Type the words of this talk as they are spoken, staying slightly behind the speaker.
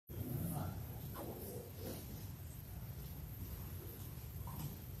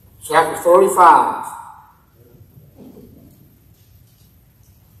chapter 35.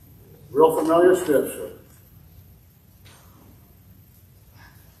 Real familiar scripture.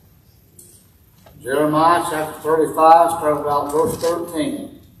 Jeremiah chapter 35, start about verse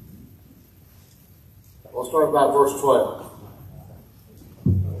 13. We'll start about verse 12.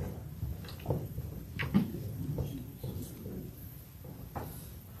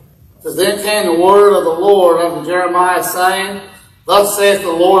 It says, Then came the word of the Lord unto Jeremiah, saying, Thus saith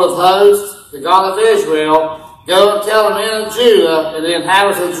the Lord of hosts, the God of Israel, Go and tell the men of Judah and the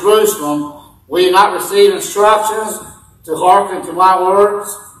inhabitants of Jerusalem, Will you not receive instructions to hearken to my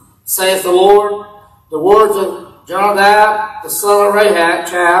words? Saith the Lord. The words of Jonadab, the son of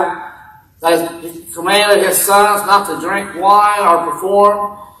Rechab, that he commanded his sons not to drink wine or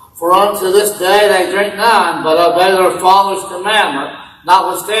perform, for unto this day they drink none, but obey their father's commandment.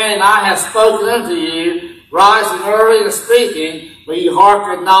 Notwithstanding, I have spoken unto you, rising early and speaking, but you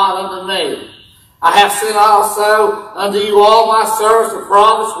hearken not unto me. I have sent also unto you all my servants the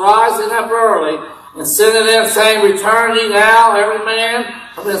prophets, rising up early, and sending them, saying, Return ye now, every man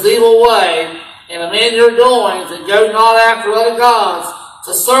from his evil way, and amend your doings, and go not after other gods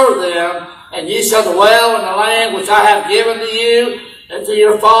to serve them, and ye shall dwell in the land which I have given to you and to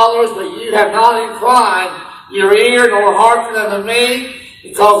your fathers, but you have not inclined your ear nor hearkened unto me,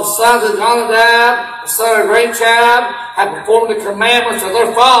 because the sons of Jonadab, the son of Rechab, have performed the commandments of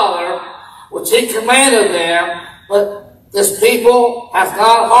their father, which he commanded them, but this people hath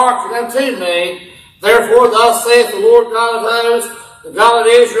not hearkened unto me. Therefore thus saith the Lord God of hosts, the God of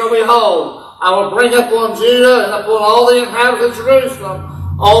Israel, Behold, I will bring upon Judah and upon all the inhabitants of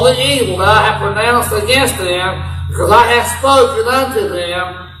Jerusalem all the evil that I have pronounced against them, because I have spoken unto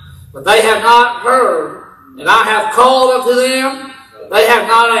them, but they have not heard, and I have called unto them, they have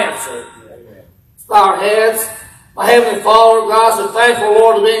not answered. Let's bow our heads. My Heavenly Father, God, so thankful,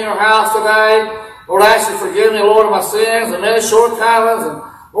 Lord, to be in your house today. Lord, I ask you to forgive me, Lord, of my sins and many shortcomings. And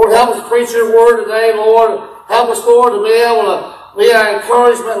Lord, help us preach your word today, Lord. Help us, Lord, to be able to be an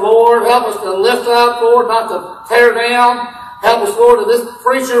encouragement, Lord. Help us to lift up, Lord, not to tear down. Help us, Lord, to just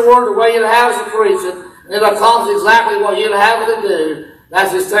preach your word the way you'd have us to preach it. And it'll accomplish exactly what you'd have us to do.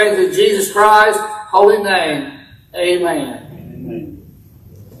 That's this thing in Jesus Christ's holy name. Amen.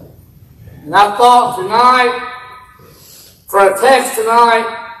 And I thought tonight, for a text tonight,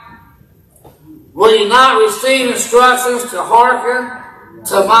 will you not receive instructions to hearken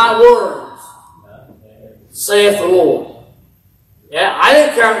to my words, saith the Lord. Yeah, I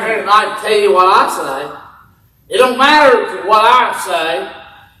didn't come here tonight to tell you what I say. It don't matter what I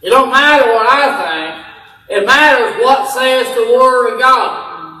say. It don't matter what I think. It matters what says the Word of God.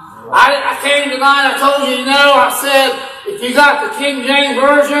 I came tonight, I told you, I said, if you got the King James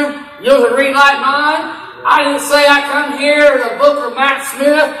Version, you'll read like mine. I didn't say I come here in the book of Matt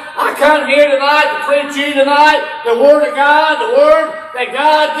Smith. I come here tonight to preach you tonight the Word of God, the Word that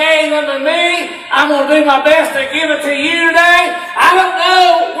God gave unto me. I'm going to do my best to give it to you today. I don't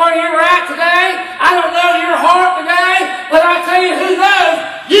know where you're at today. I don't know your heart today. But I tell you who knows.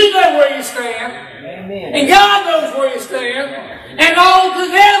 You know where you stand. Amen. And God knows where you stand. And all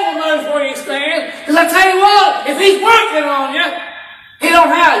the devil knows where you stand. Because I tell you what, if he's working on you, he don't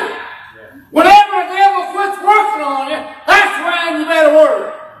have you. Whenever the devil quits working on you, that's when you better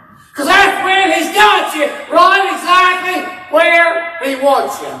worry. Because that's when he's got you right exactly where he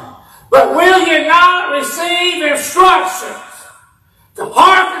wants you. But will you not receive instructions to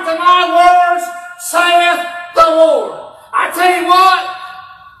hearken to my words, saith the Lord? I tell you what,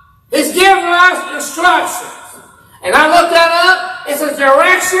 he's giving us instructions. And I looked that up, it's a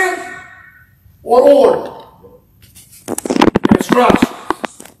direction or order. Instructions.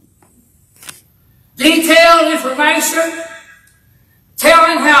 Detailed information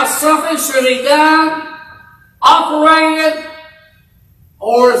telling how something should be done, operated,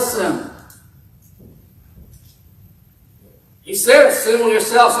 or assembled. He said, assemble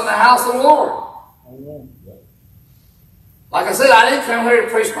yourselves in the house of the Lord. Like I said, I didn't come here to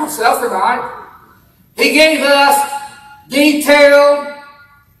preach myself tonight. He gave us detailed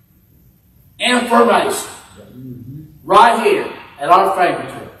information right here at our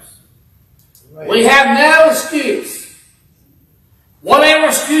fingertips. We have no excuse. Whatever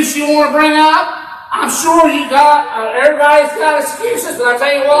excuse you want to bring up, I'm sure everybody's got excuses, but I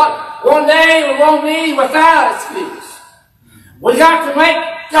tell you what, one day we won't be without excuse. We got to make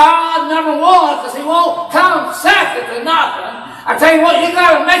God number one, because he won't come second to nothing. I tell you what, you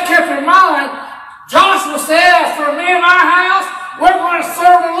got to make up your mind. Joshua said, as for me and my house, we're going to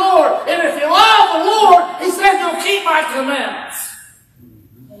serve the Lord. And if you love the Lord, he said, you'll keep my commandments.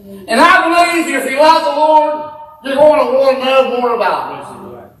 And I believe if you love the Lord, you're going to want to know more about him.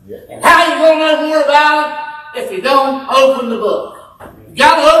 And how are you going to know more about it if you don't open the book? You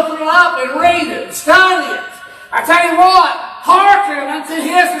got to open it up and read it and study it. I tell you what, hearken unto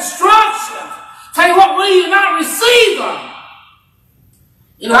his instructions. Tell you what, will you not receive them?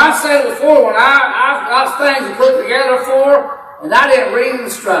 You know, I've said it before, when I've got things to put together for, and I didn't read the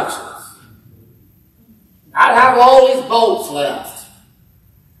instructions, I'd have all these bolts left.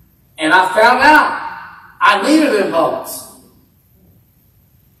 And I found out I needed them bolts.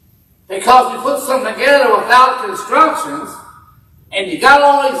 Because you put something together without the instructions, and you got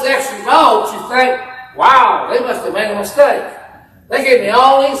all these extra bolts, you think, wow, they must have made a mistake. They gave me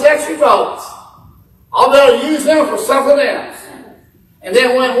all these extra bolts. I'll be able to use them for something else. And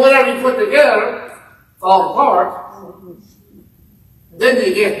then when whatever you put together falls apart, then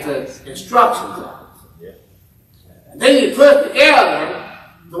you get the instructions out. And then you put it together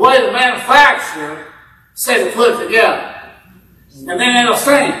the way the manufacturer said to put it together. And then it'll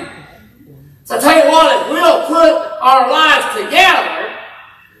sing. So I tell you what, if we'll put our lives together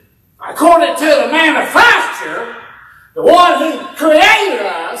according to the manufacturer, the one who created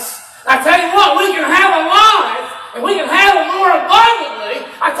us, I tell you what, we can have a life, and we can have it more abundantly.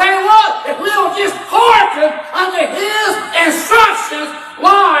 I tell you what, if we'll just hearken unto his instructions,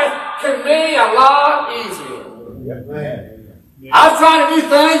 life can be a lot easier. I've tried to do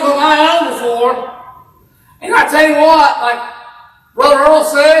things on my own before, and I tell you what, like Brother Earl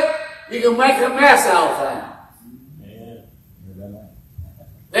said, you can make a mess out of things.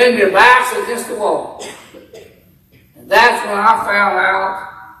 Then your back's against the wall. And that's when I found out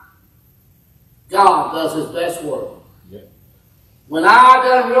God does his best work. When I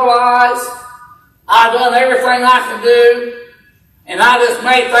done realize I've done everything I can do, and I just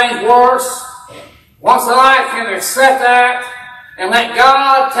made things worse, once I can accept that and let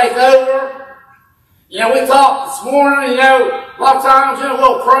God take over. You know, we talked this morning, you know, a lot of times, you know,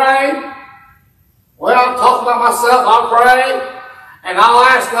 we'll pray. Well, I'll talk about myself, I'll pray. And I'll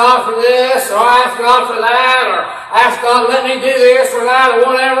ask God for this, or I'll ask God for that, or ask God to let me do this or that, or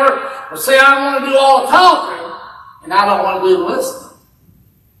whatever. But see, I want to do all the talking, and I don't want to do the listening.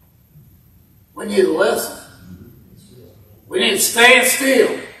 We need to listen. We need to stand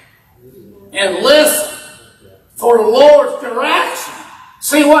still and listen for the Lord's direction.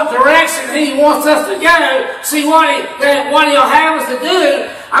 See what direction he wants us to go. See what he'll have us to do.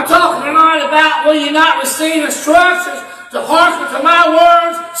 I'm talking tonight about will you not receive instructions to hearken to my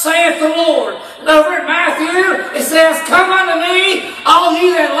words, saith the Lord. And over in Matthew, it says, come unto me, all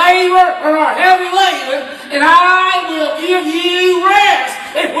ye that labor and are heavy laden, and I will give you rest.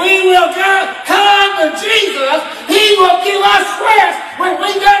 If we will come to Jesus, he will give us rest when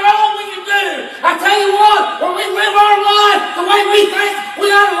we got all we can do. I tell you what, when we live our life the way we think we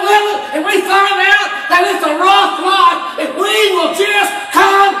ought to live it, and we find out that it's a rough life, if we will just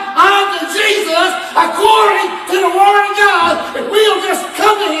come unto Jesus according to the Word of God, if we'll just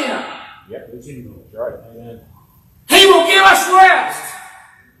come to him, that's right. Amen. He will give us rest.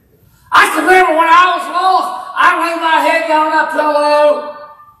 I can remember when I was lost, I laid my head down on that pillow,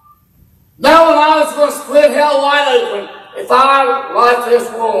 knowing I was going to split hell wide open if I left this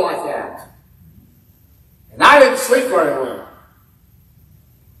world like that. And I didn't sleep very well.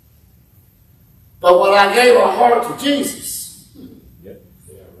 But when I gave my heart to Jesus,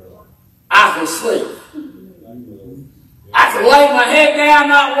 I could sleep. I could lay my head down,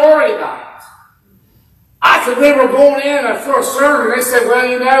 not worry about it. I could remember going in for a surgery, they said, well,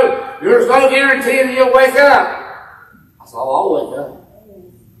 you know, there's no guarantee that you'll wake up. I said, oh, I'll wake up.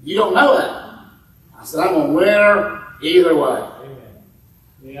 You don't know that. I said, I'm going to win either way.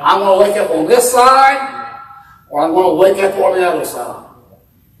 Yeah. I'm going to wake up on this side, or I'm going to wake up on the other side.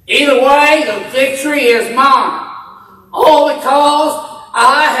 Either way, the victory is mine. All because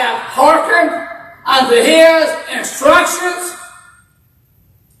I have hearkened unto his instructions.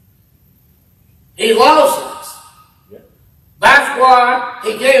 He loves us. That's why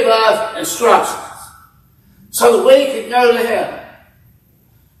he gave us instructions. So that we could go to heaven.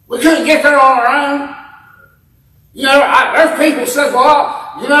 We couldn't get there on our own. You know, there's people who say,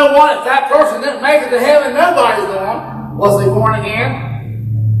 well, you know what? If that person didn't make it to heaven, nobody's going. Was they born again?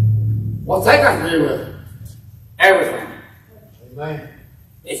 What's that got to do with it? Everything. Amen.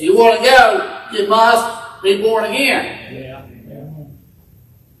 If you want to go, you must be born again. Yeah.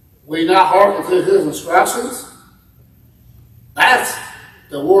 We not hearken to his instructions. That's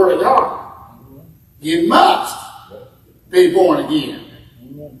the Word of God. You must be born again.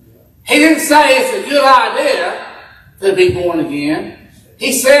 He didn't say it's a good idea to be born again.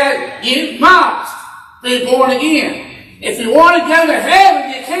 He said you must be born again. If you want to go to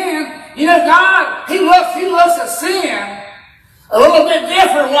heaven, you can. You know, God, He looks at sin a little bit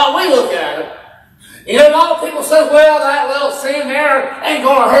different than what says, well, that little sin there ain't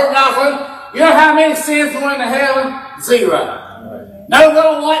going to hurt nothing. You know how many sins go into heaven? 0. No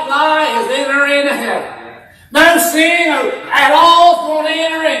little white lie is entering into heaven. No sin at all is going to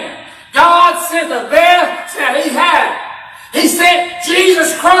enter in. God sent the best that He had. He sent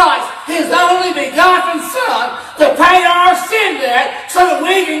Jesus Christ, His only begotten Son, to pay our sin debt so that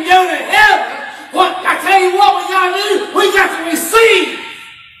we can go to heaven. I tell you what we got to do. We got to receive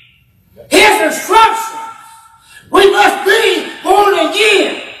His instructions. We must be born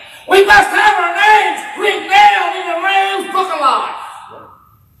again. We must have our names written down in the Lamb's Book of Life.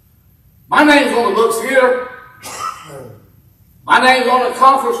 My name's on the books here. My name's on the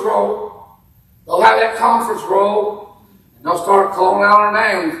conference roll. They'll have that conference roll. They'll start calling out our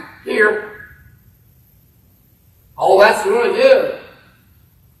names here. Oh, that's really good.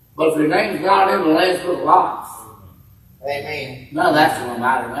 But if your name's not in the Lamb's Book of Life, amen. none of that's going to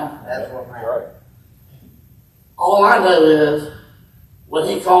matter now. That's what matters. All I know is when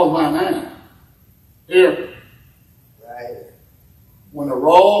He called my name. Here. Right. When the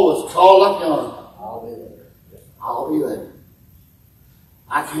roll was called up yonder, I'll be there. I'll be there.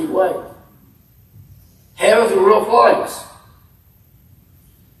 I can't wait. Heaven's a real place.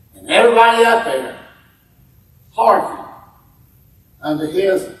 And everybody up there, hearken unto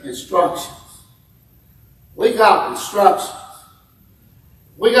His instructions. We got instructions.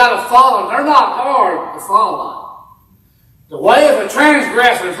 We got to follow them. They're not hard to follow. The way of a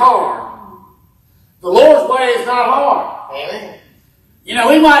transgressor is hard. The Lord's way is not hard. Amen. You know,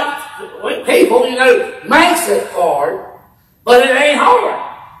 people, makes it hard, but it ain't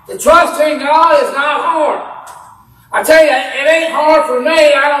hard. To trust in God is not hard. I tell you, it ain't hard for me.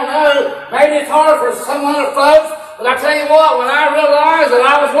 I don't know. Maybe it's hard for some other folks. But I tell you what, when I realized that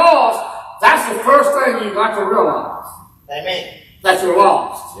I was lost, that's the first thing you've got to realize. Amen. That you're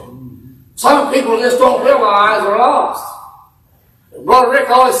lost. Some people just don't realize they're lost. Brother Rick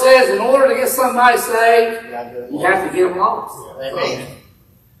always says, in order to get somebody saved, you have to get them lost. Amen.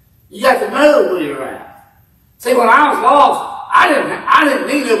 You got to know where you're at. See, when I was lost, I didn't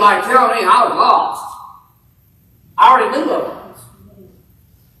need nobody telling me I was lost. I already knew I was.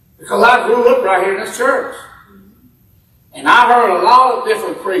 Because I grew up right here in this church. And I've heard a lot of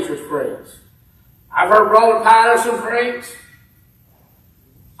different preachers preach. I've heard Brother Patterson preach.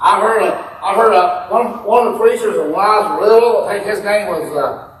 I've heard one of the preachers when I was little, I think his name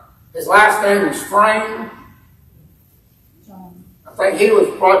was, his last name was Frame. I think he was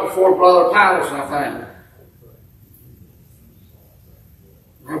right before Brother Patterson, I think.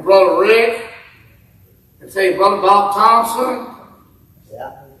 And Brother Rick, I tell you, Brother Bob Thompson,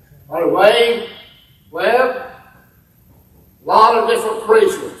 Brother Wade, Webb, a lot of different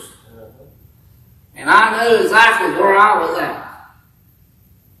preachers. And I knew exactly where I was at.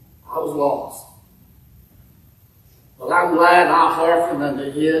 I was lost. But I'm glad I hearkened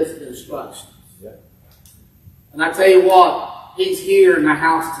unto His instructions. Yeah. And I tell you what, He's here in the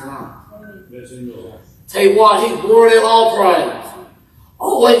house tonight. Tell you what, He's worthy of all praise.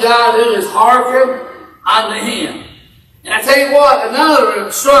 All we got to do is hearken unto Him. And I tell you what, another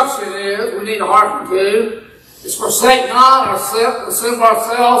instruction is we need to hearken to is forsake not assemble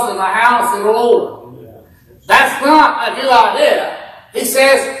ourselves in the house of the Lord. Yeah. That's not a good idea. He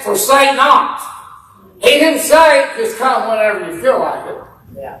says, forsake not. He didn't say, just come whenever you feel like it.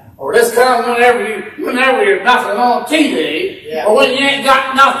 Yeah. Or just come whenever you're nothing on TV. Yeah. Or when you ain't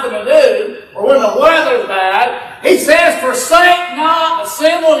got nothing to do. Or when the weather's bad. He says, forsake not,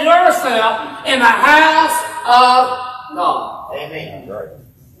 assemble yourself in the house of God. Amen.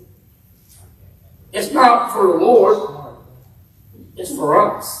 It's not for the Lord. It's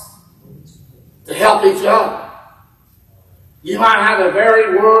for us. To help each other. You might have the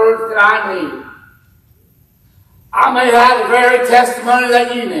very word that I need. I may have the very testimony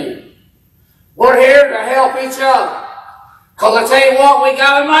that you need. We're here to help each other. Because I tell you what, we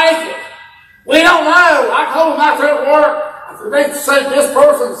got to make it. We don't know. I told them out there at work, they said this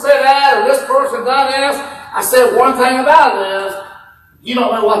person said that or this person done this. I said one thing about it is, you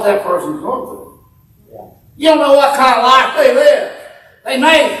don't know what that person's going through. Yeah. You don't know what kind of life they live. They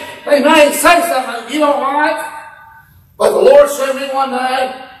may say something that you don't like. But the Lord showed me one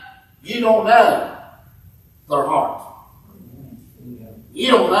day, you don't know their heart. You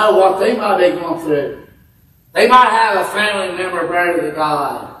don't know what they might be going through. They might have a family member ready to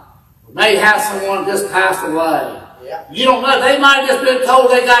die. May have someone just passed away. Yeah. You don't know. They might have just been told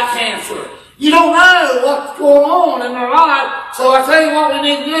they got cancer. You don't know what's going on in their life. So I tell you what we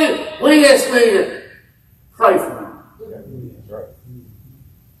need to do. We just need to pray for them. Yeah.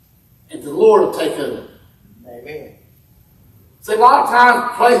 And the Lord will take over. Amen. See, a lot of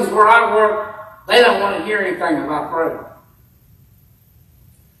times, places where I work, they don't want to hear anything about prayer.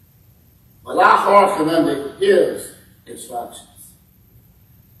 But I hearken unto his instructions.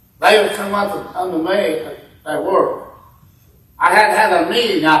 They would come up unto me at work. I had to have a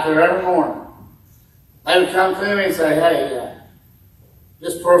meeting out there every morning. They would come to me and say, hey,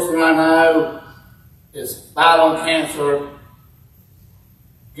 this person I know is battling cancer,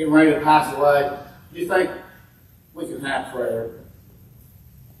 getting ready to pass away. Do you think we can have prayer?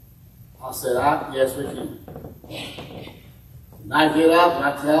 I said, yes, we can. And I get up and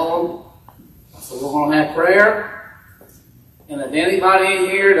I tell them, I said, we're going to have prayer. And if anybody in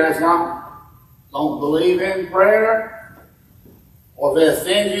here don't believe in prayer, or if it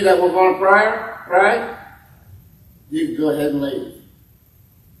offends you that we're going to pray, you can go ahead and leave.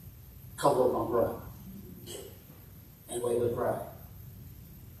 A couple of them will pray. And we will pray.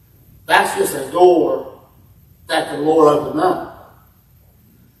 That's just a door that the Lord opened up.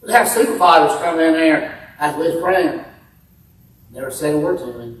 We have supervisors come in there as we was praying. Never said a word to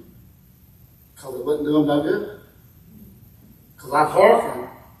me. Because it wouldn't do them no good. Because I hearken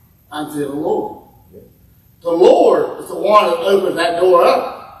unto the Lord. The Lord is the one that opens that door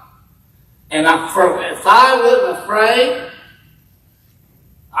up. And if I wasn't afraid,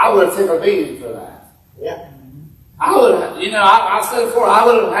 I would have taken a beating for that. Yeah. I would have, I said before, I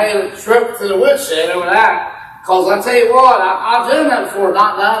would have had a trip to the woodshed over that. Because I tell you what, I've done that before,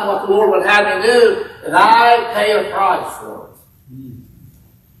 not done what the Lord would have me do, and I pay a price for it.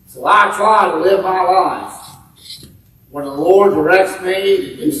 So I try to live my life when the Lord directs me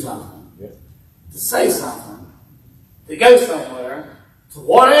to do something, to say something, to go somewhere, to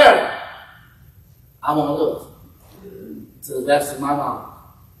whatever, I'm going to do it to the best of my knowledge.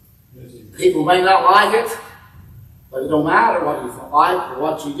 People may not like it, but it don't matter what you like or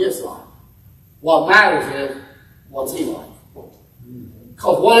what you dislike. What matters is what's He like.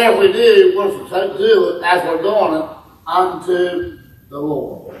 Because whatever we do, we're to do it as we're doing it unto the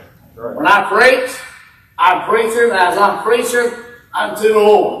Lord. Right. When I preach, I'm preaching as I'm preaching unto the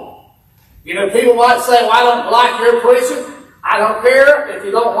Lord. People might say, well, I don't like your preaching. I don't care if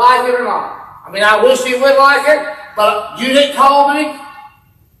you don't like it or not. I mean, I wish you would like it, but you didn't call me.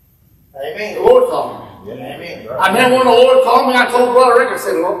 Amen. The Lord called me. Amen. I remember when the Lord called me, I told Brother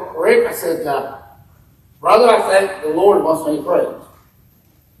Rick, I said, brother, I think the Lord wants me to pray.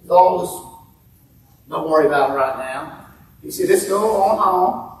 He said, don't worry about it right now. He said, just go on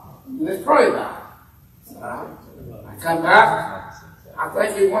home and just pray about it. So I come back, I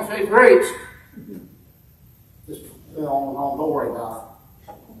think He wants me to preach. Just go on home, don't worry about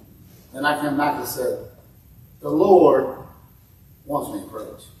it. Then I come back and said, the Lord wants me to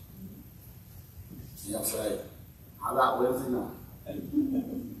preach. And He'll say, how about Wednesday night?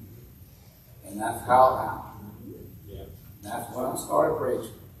 And that's how it happened. Yeah. That's when I started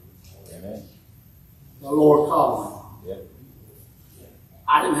preaching. Amen. The Lord called me. Yeah.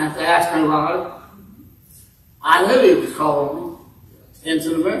 I didn't have to ask nobody. I knew He was calling me into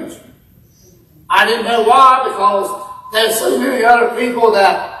the ministry. I didn't know why, because there's so many other people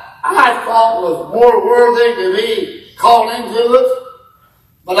that I thought was more worthy to be called into it.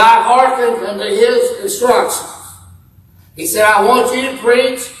 But I hearkened unto His instructions. He said, I want you to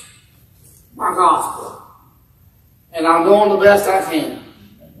preach my gospel. And I'm doing the best I can.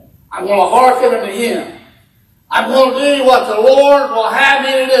 I'm going to hearken unto Him. I'm going to do what the Lord will have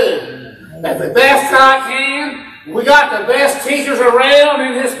me to do. At the best I can. We got the best teachers around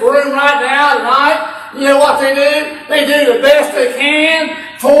in this room right now tonight. You know what they do? They do the best they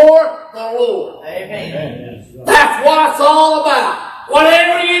can for the Lord. Amen. That's what it's all about.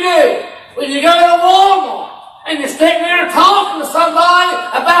 Whatever you do, when you go to Walmart and you're sitting there talking to somebody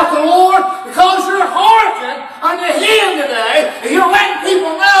about the Lord because you're hearkening unto Him today, and you're letting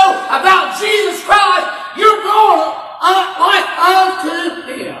people know about Jesus Christ, you're going like unto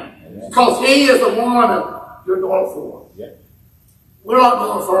Him. Because He is the one that you're doing it for. We're not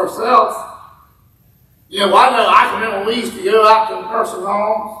doing it for ourselves. I can remember we used to go out to the nursing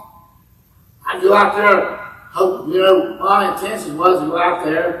homes. I'd go out there. My intention was to go out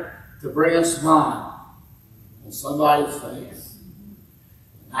there to bring a smile on somebody's face.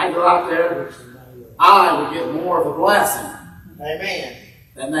 And I go out there, I would get more of a blessing. Amen.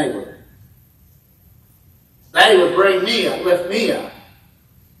 Than they would. They would bring me up, lift me up.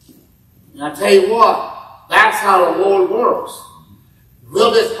 And I tell you what, that's how the Lord works.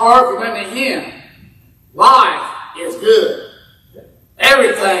 We'll just hearken unto Him. Life is good.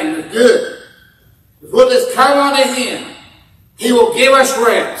 Everything is good. If we'll just come unto Him, He will give us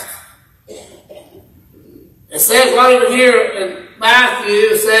rest. It says right over here in Matthew,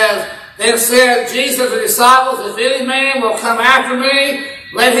 it says, then said Jesus to the disciples, if any man will come after me,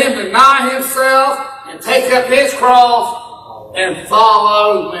 let him deny himself and take up his cross and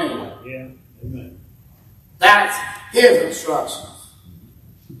follow me. Yeah. Amen. That's his instructions.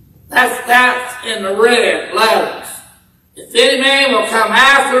 That's in the red letters. If any man will come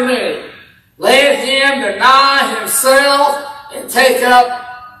after me, let him deny himself and take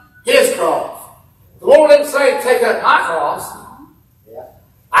up his cross. The Lord didn't say take up my cross. Yeah.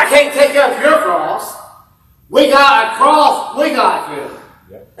 I can't take up your cross. We got a cross we got here.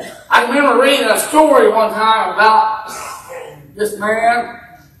 Yep. I remember reading a story one time about this man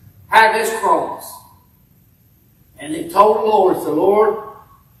had this cross. And he told the Lord, he said, Lord,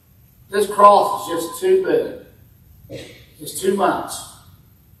 this cross is just too big. It's too much.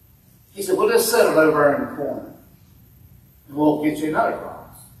 He said, well, just set it over there in the corner. And we'll get you another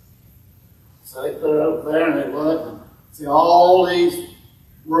cross. So they put it over there and they looked and see all these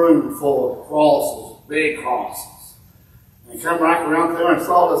room full of crosses, big crosses. And they come right around there and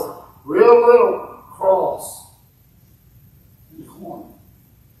saw this real little cross in the corner.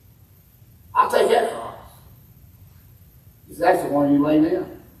 I'll take that cross. He said, that's the one you laid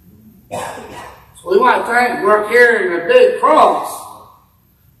in. So we might think we're carrying a big cross.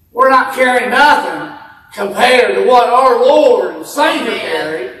 We're not carrying nothing compared to what our Lord and Savior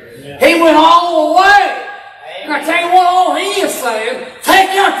carried. Yeah. He went all the way. And I tell you what all he is saying,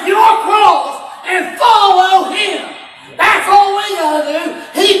 take up your cross and follow him. That's all we got to do.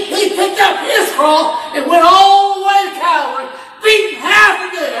 He picked up his cross and went all the way to Calvary, beaten half to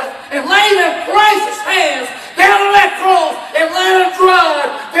death, and laid them precious hands down on that cross and let him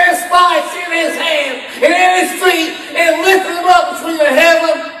drive their spikes in his hands and in his feet and lifted them up between the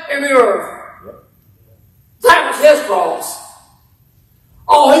heaven and the earth. That was his cross.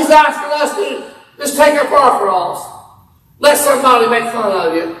 All he's asking us to do is take up our cross. Let somebody make fun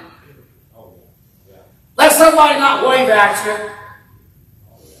of you. Let somebody not wave at you.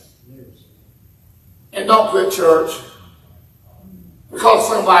 And don't quit church because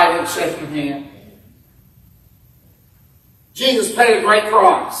somebody didn't shake your hand. Jesus paid a great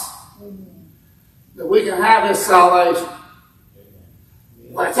price that we can have his salvation.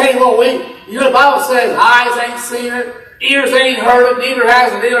 But I tell you what, the Bible says eyes ain't seen it, ears ain't heard it, neither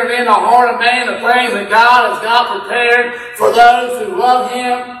has it entered in the heart of man the things that God has got prepared for those who love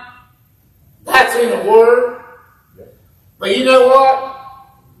him. That's in the Word. But you know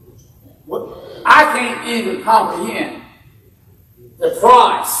what? I can't even comprehend the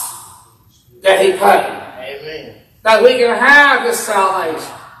price that he paid. Amen. That we can have this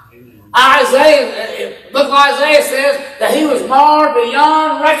salvation. Book of Isaiah says that he was marred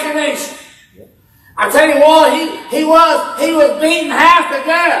beyond recognition. I tell you what, he was beaten half to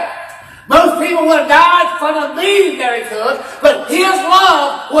death. Most people would have died from the beating that he took, but his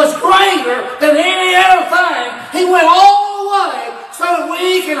love was greater than any other thing. He went all the way so that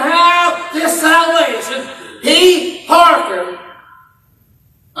we can have this salvation. He hearkened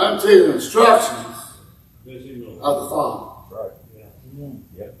unto the instructions of the Father. Right. Yeah.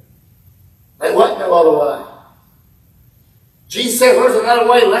 Yep. There wasn't no other way. Jesus said, there's another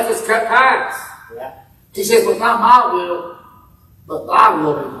way, let us cut paths. Yeah. He says, but not my will, but thy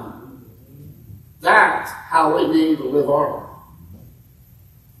will be done. That's how we need to live our life.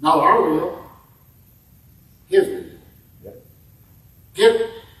 Not our will, his will. Yep. Get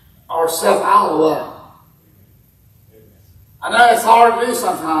ourselves out of the way. I know it's hard to do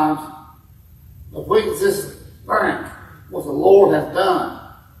sometimes, but we can just think what the Lord has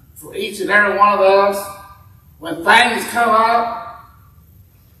done for each and every one of us. When things come up,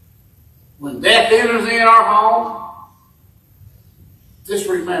 when death enters in our home, just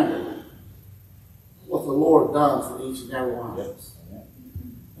remember what the Lord done for each and every one of us.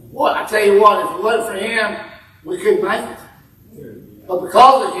 What I tell you what, if it wasn't for him, we couldn't make it. But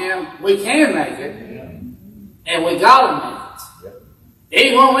because of him, we can make it, and we gotta make it.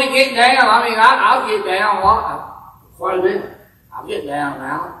 Even when we get down, I mean, I'll get down a lot, quite a bit. I'll get down and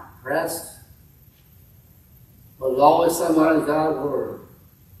out, pressed. But there's always somebody God's word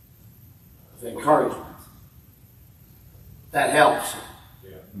of encouragement that helps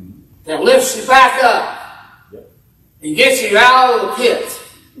you, that lifts you back up and gets you out of the pit.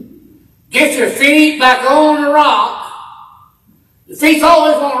 Get your feet back on the rock. Your feet's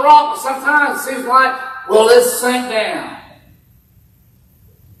always on the rock, but sometimes it seems like, well, let's sink down.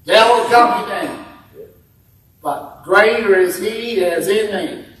 Devil got me down. But greater is he that is in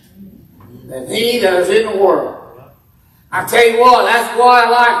me than he that is in the world. I tell you what, that's why I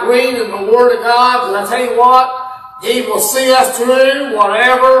like reading the Word of God, because I tell you what, he will see us through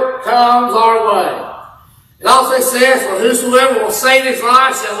whatever comes our way. It also says, for whosoever will save his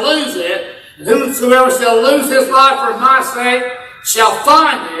life shall lose it, and whosoever shall lose his life for my sake shall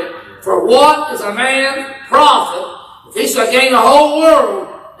find it. For what is a man's profit if he shall gain the whole world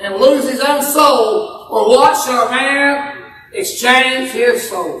and lose his own soul? Or what shall a man exchange his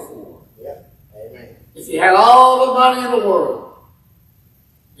soul for? Yeah. Amen. If he had all the money in the world,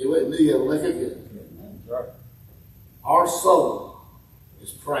 he wouldn't do you a lick of good. Right. Our soul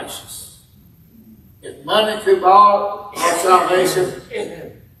is precious. If money could buy our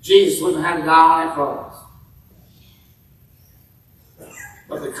salvation, Jesus wouldn't have to die on that cross.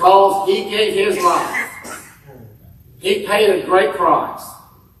 But because he gave his life, he paid a great price.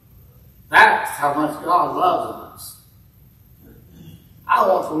 That's how much God loves us. I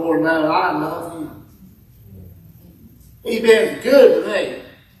want the Lord to know that I love him. He's been good to me.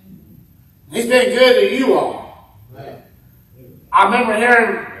 He's been good to you all. I remember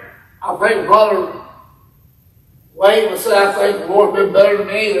hearing, I think Brother Wade would say, I think the Lord's been better to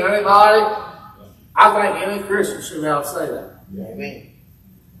me than anybody. I think any Christian should be able to say that. Amen.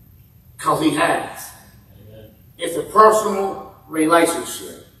 Because he has. It's a personal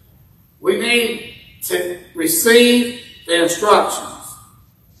relationship. We need to receive the instructions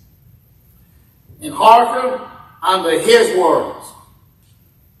and hearken unto his words.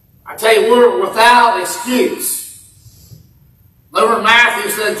 I tell you, we're without excuse. Remember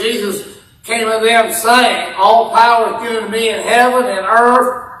Matthew said Jesus came unto them saying, all power is given to me in heaven and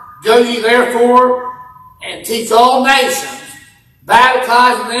earth. Go ye therefore and teach all nations,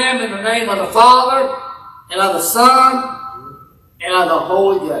 baptizing them in the name of the Father, and of the Son, and of the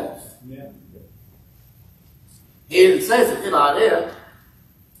Holy Ghost. Yeah. He didn't say it's a good idea.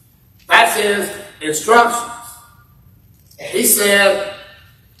 That's his instructions. He said,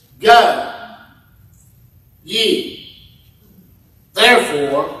 go ye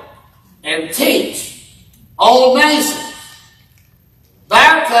therefore and teach all nations,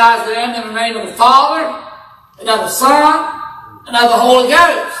 baptize them in the name of the Father, and of the Son, and of the Holy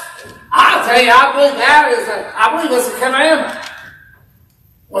Ghost. I tell you, I believe that's a commandment.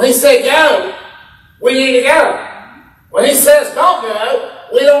 When he said go, we need to go. When he says don't go,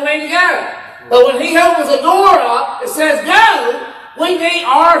 we don't need to go. But when he opens the door up, it says go, we need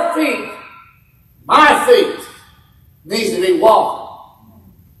our feet. My feet needs to be walking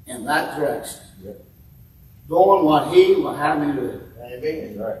in that direction. Yep. Doing what he will have me do.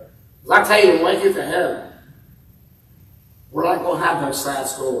 Amen. Right. Because I tell you, when we get to heaven, we're not going to have no sad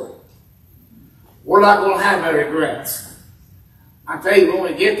story. We're not going to have no regrets. I tell you, when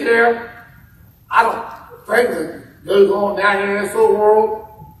we get there, I don't think that goes on down here in this little world,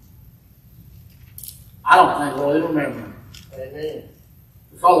 I don't think we'll even remember them. Amen.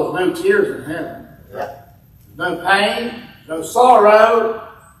 Because there's no tears in heaven. Yeah. No pain, no sorrow.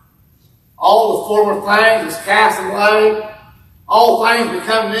 All the former things is cast away. All things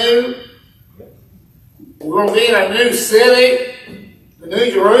become new. We're going to be in a new city, the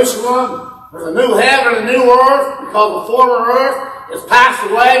new Jerusalem. There's a new heaven and a new earth, because the former earth is passed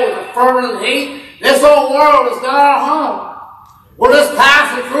away with a firmament heat. This whole world is not our home. We're just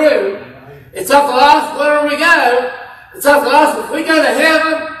passing through. It's up to us where we go. It's up to us. If we go to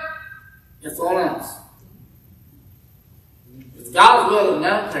heaven, it's on us. It's God's will that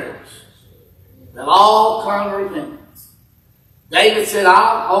none perish, that all come to repentance. David said,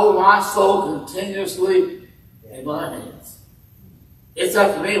 I'll hold my soul continuously in my hands. It's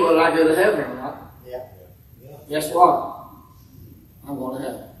up to me whether I go to heaven or not. Yeah. Guess what? I'm going to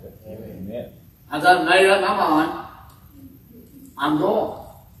heaven. Amen. I done made up my mind. I'm going.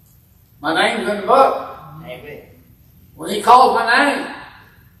 My name's in the book. Amen. When he calls my name,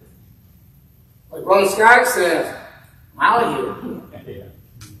 like Brother Scott says, I'm out of here. Yeah.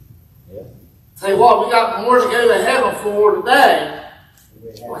 Yeah. Tell you what, we got more to go to heaven for today,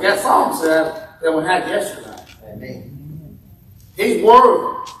 like that song said, than we had yesterday. Amen. He's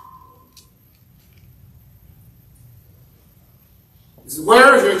worthy. He says,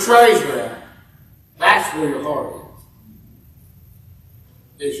 where's your treasure at? That's where your heart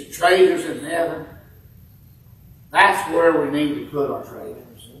is. Is your treasures in heaven? That's where we need to put our treasures.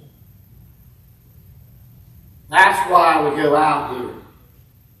 That's why we go out here.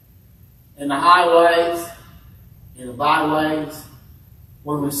 In the highways, in the byways,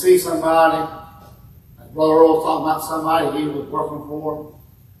 when we see somebody, like Brother Earl was talking about somebody he was working for,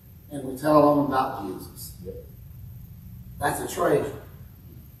 and we tell them about Jesus. Yep. That's a treasure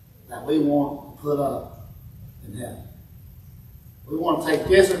that we want to put up in heaven. We want to take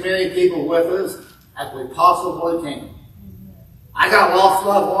just as many people with us as we possibly can. I got lost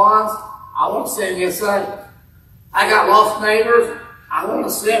loved ones. I want to see them get saved. I got lost neighbors. I want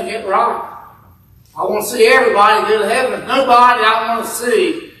to see them get right. I want to see everybody go to heaven. Nobody I want to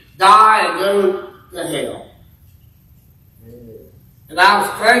see die and go to hell. And I was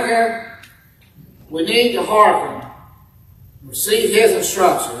thinking, we need to hearken, receive his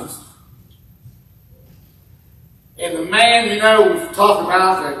instructions. And the man, you know, we've talked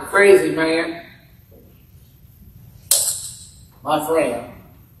about, that crazy man, my friend,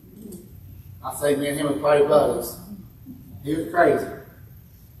 I think me and him were probably buddies. He was crazy.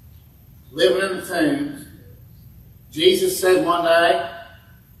 Living in the tombs. Jesus said one day,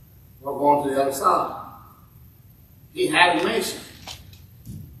 we're going to the other side. He had a mission.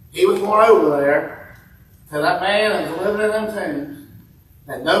 He was going over there to that man that was living in them tombs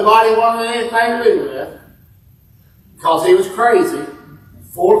that nobody wanted anything to do with because he was crazy.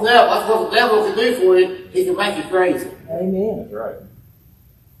 For the devil, that's what the devil can do for you. He can make you crazy. Amen. That's right.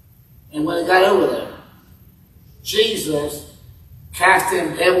 And when he got over there, Jesus cast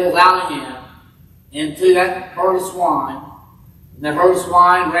them devils out of him into that herd of swine. And that herd of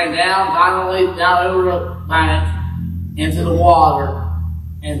swine ran violently down over the bank into the water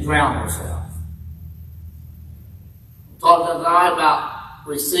and drowned herself. We talked tonight about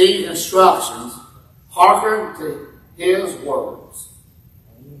receive instructions, hearken to his words.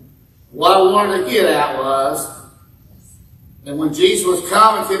 What I wanted to get at was that when Jesus was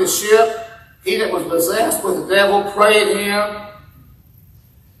coming to the ship, he that was possessed with the devil prayed him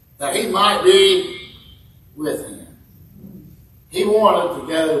that he might be with him. He wanted to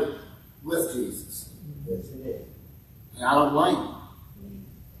go with Jesus. Yes, he did. And I don't blame him.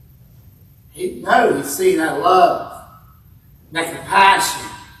 He's seen that love, that compassion.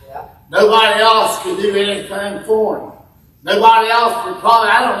 Yeah. Nobody else could do anything for him. Nobody else would probably,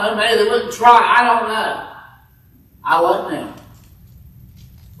 I don't know, maybe they wouldn't try. I don't know. I wasn't there.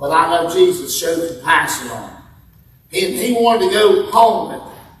 But I know Jesus showed compassion on him. He wanted to go home with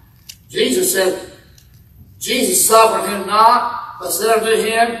him. Jesus said, Jesus suffered him not, but said unto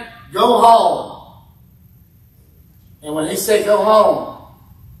him, go home. And when he said go home,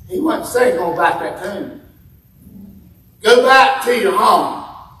 he wasn't saying go back to that tomb. Go back to your home,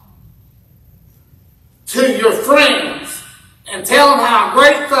 to your friends, and tell them how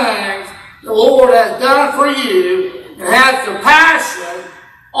great things the Lord has done for you and have compassion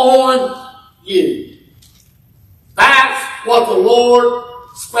on you. That's what the Lord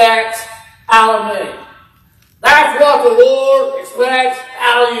expects out of me. That's what the Lord expects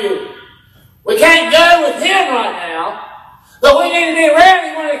out of you. We can't go with him right now, but we need to be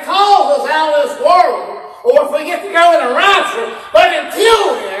ready when he calls us out of this world, or if we get to go in a rapture. But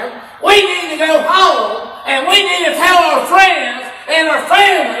until then, we need to go home, and we need to tell our friends and our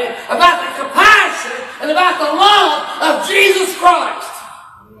family about the compassion and about the love of Jesus Christ.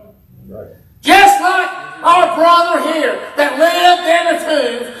 Right. Just like our brother here that lived in the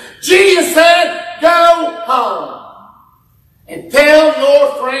tomb, Jesus said, go home and tell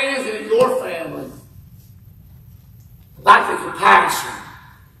your friends and your family about the compassion.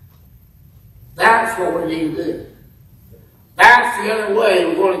 That's what we need to do. That's the only way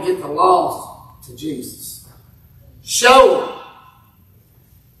we're going to get the lost to Jesus. Show them.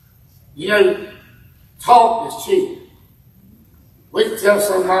 You know, talk is cheap. We can tell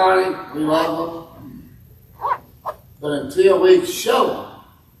somebody we love them, but until we show them,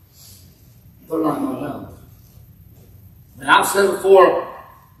 they're not going to know. And I've said before,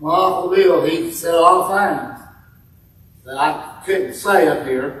 my Uncle Bill, he said a lot of things that I couldn't say up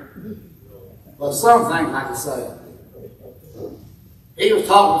here, but some things I can say up here. He was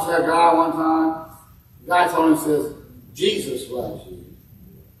talking to a guy one time. The guy told him, says, Jesus loves you.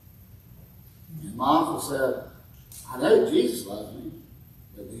 And my uncle said, I know Jesus loves me,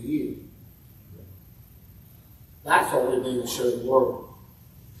 but do you? That's what we need to show the world,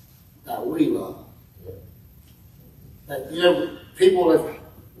 that we love them. That, you know, people that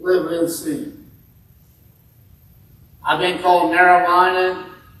live in sin. I've been called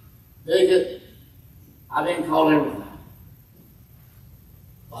narrow-minded, bigot. I've been called everything.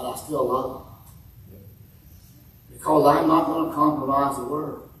 But I still love them. Because I'm not going to compromise the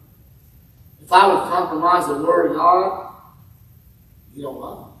Word. If I would compromise the Word of God, you don't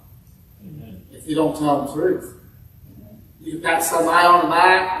love them. Amen. If you don't tell them the truth. You've got somebody on the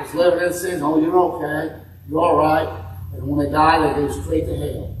back that's living in sin. Oh, you're okay. You're all right. And when they die, they go straight to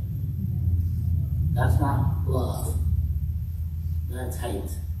hell. That's not love. That's hate,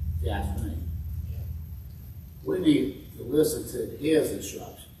 if you ask me. We need to listen to his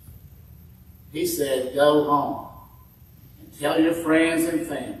instructions. He said, go home and tell your friends and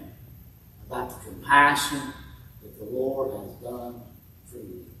family about the compassion that the Lord has done for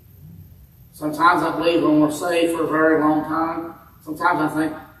you. Sometimes I believe when we're saved for a very long time, sometimes I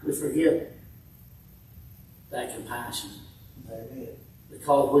think we forget that compassion.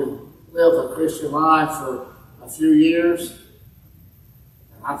 Because we've lived a Christian life for a few years,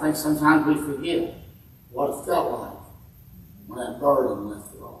 I think sometimes we forget what it felt like when that burden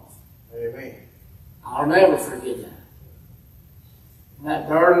lifted off. Amen. I'll never forget that. When that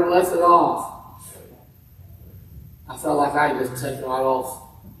burden lifted off, I felt like I could just take it right off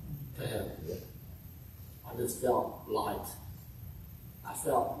to heaven. I just felt light.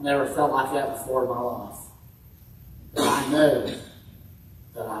 Never felt like that before in my life. But I know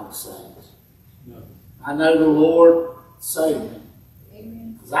that I was saved. No. I know the Lord saved me.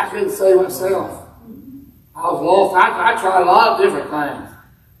 Because I couldn't save myself. I was lost. I tried a lot of different things.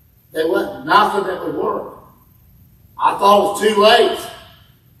 There wasn't nothing that would work. I thought it was too late.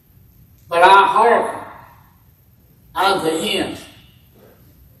 But I hearkened unto him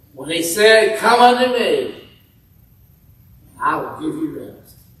when he said, "Come unto me, and I will give you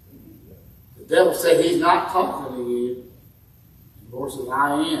rest." The devil said he's not talking to you. The Lord said,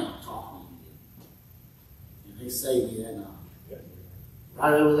 "I am talking to you." And he saved me that night.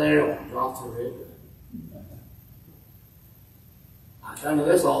 Right over there on Drops of River. I come to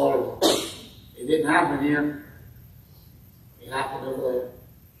this altar. It didn't happen here. It happened over there.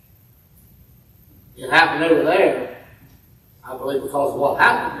 It happened over there, I believe, because of what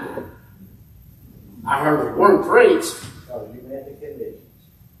happened here. I heard the word preached. Oh, you met the conditions.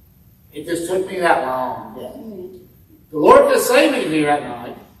 It just took me that long. Yeah. The Lord could save me here that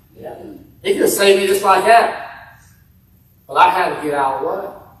night. Yeah. He could save me just like that. But I had to get out of the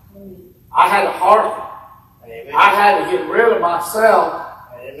way. I had to hearken. Amen. I had to get rid of myself.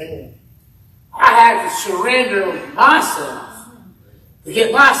 Amen. I had to surrender myself to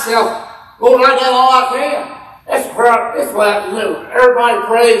get myself. Lord, I got all I can. That's what you know. Everybody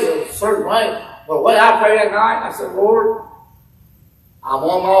prays a certain way. But the way I prayed that night, I said, Lord, I'm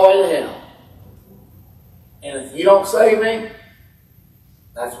on my way to hell. And if you don't save me,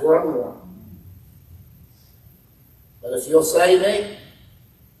 that's where I'm going. But if you'll save me,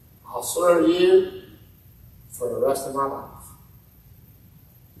 I'll serve you for the rest of my life.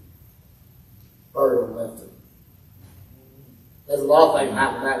 Burden lifted. There's a lot of things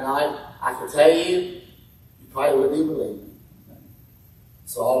happened that night. I can tell you, you probably wouldn't even believe me.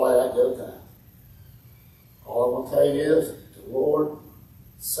 So I'll let that go down. All I'm going to tell you is, the Lord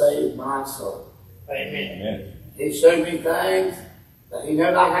saved my soul. Amen. Amen. He showed me things that he knew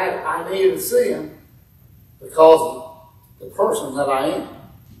I needed to see him because of the person that I am.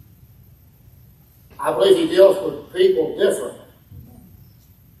 I believe he deals with people different.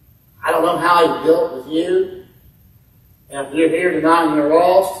 I don't know how he dealt with you. And if you're here tonight and you're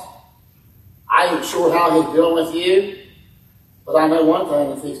lost, I ain't sure how he's dealing with you. But I know one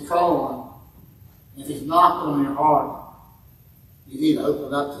thing, if he's calling, if he's knocking on your heart, you need to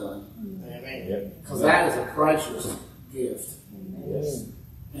open up to him. Amen. Because that is a precious gift. Yes.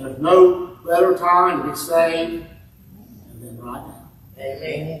 And there's no better time to be saved than right now.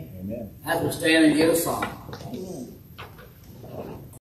 Amen. Amen. Have to stand and get a song.